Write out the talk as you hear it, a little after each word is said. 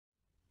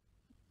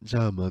じ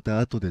ゃあまた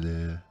後で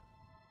ね。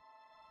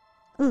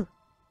うん、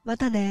ま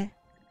たね。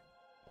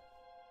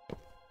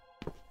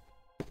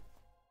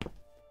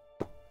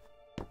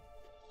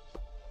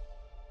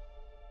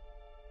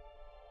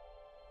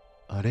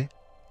あれ、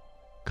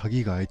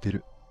鍵が開いて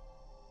る。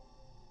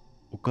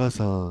お母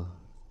さん、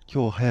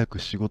今日早く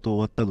仕事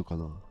終わったのか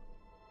な。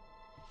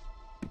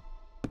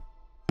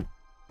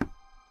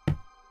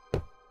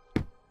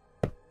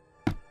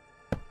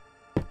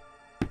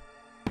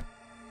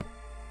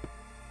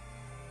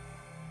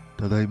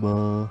ただい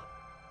ま。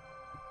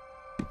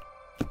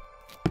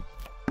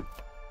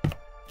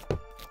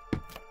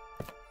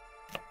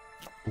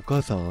お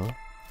母さん、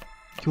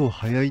今日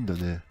早いんだ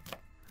ね。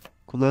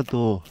この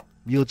後、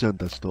みおちゃん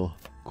たちと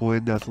公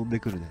園で遊んで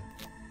くるね。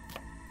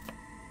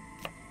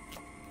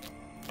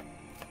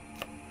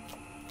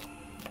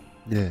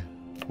ねえ、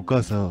お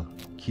母さん、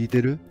聞いて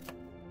る？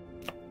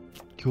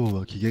今日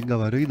は機嫌が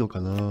悪いの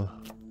かな。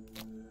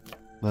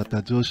ま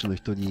た上司の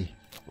人に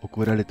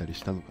怒られたり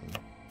したのかな。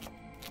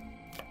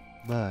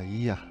まあ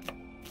いいや。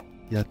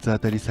八つ当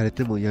たりされ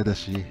ても嫌だ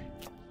し、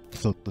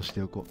そっとし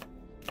ておこう。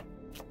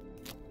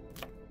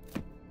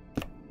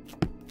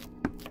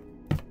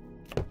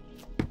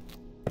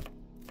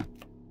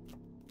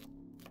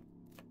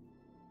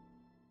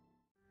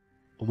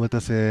お待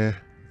たせ。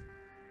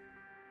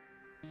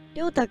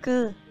りょうた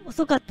くん、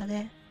遅かった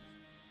ね。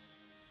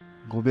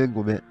ごめん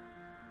ごめん。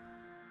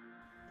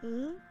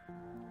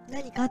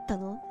何かあった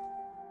の？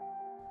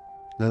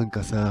なん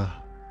か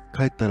さ、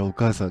帰ったらお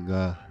母さん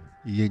が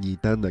家にい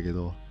たんだけ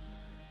ど、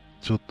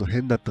ちょっと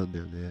変だったんだ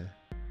よね。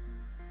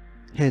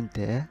変っ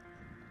て？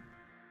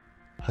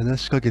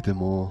話しかけて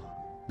も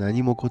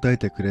何も答え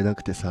てくれな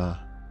くて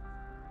さ、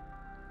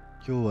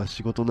今日は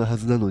仕事のは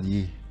ずなの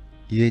に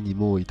家に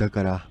もういた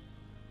から、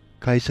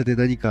会社で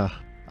何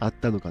かあっ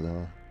たのか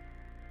な。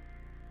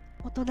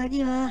大人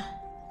には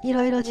い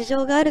ろいろ事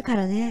情があるか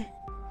らね。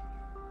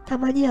た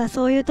まには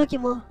そういう時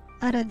も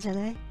あるんじゃ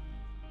ない？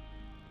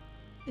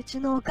うち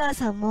のお母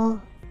さんも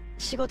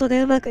仕事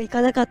でうまくい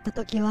かなかった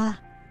時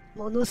は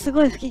ものす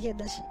ごい不機嫌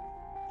だし。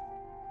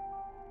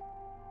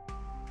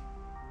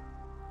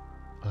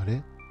あ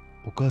れ、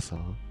お母さ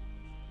ん、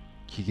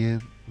機嫌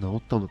治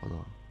ったのかな。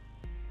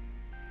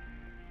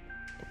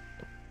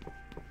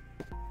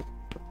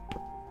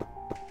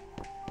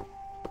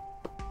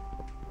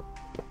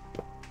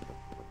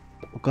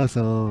お母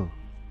さん。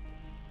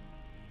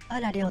あ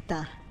ら、りょう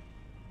た。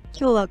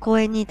今日は公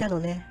園にいたの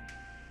ね。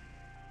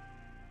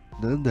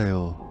なんだ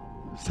よ、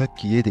さっ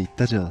き家で言っ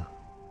たじゃん。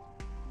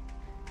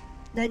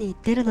何言っ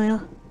てるの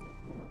よ。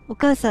お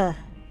母さん、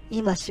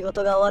今仕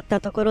事が終わっ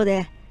たところ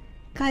で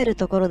帰る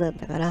ところなん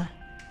だから、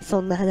そ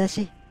んな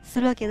話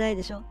するわけない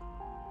でしょ。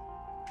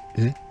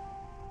え、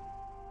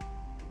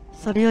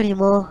それより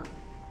も、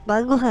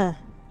晩ご飯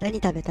何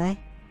食べたい？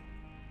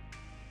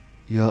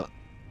いや、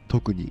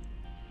特に。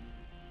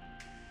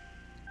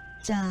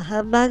じゃあ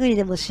ハンバーグに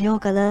でもしよう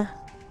かな。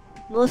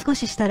もう少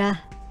しした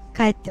ら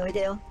帰っておい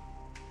でよ。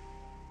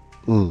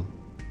うん。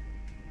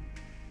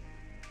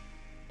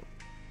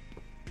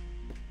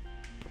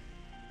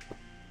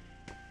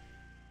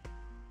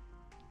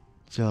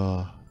じゃ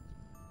あ、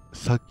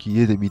さっき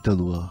家で見た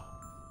のは、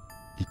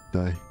一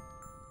体。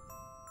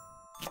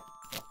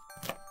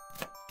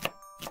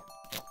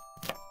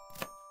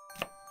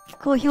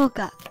高評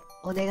価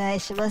お願い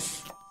しま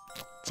す。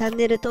チャン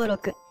ネル登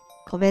録、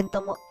コメン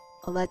トも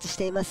お待ちし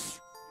ていま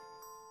す。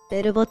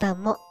ベルボタ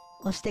ンも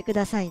押してく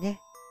ださいね。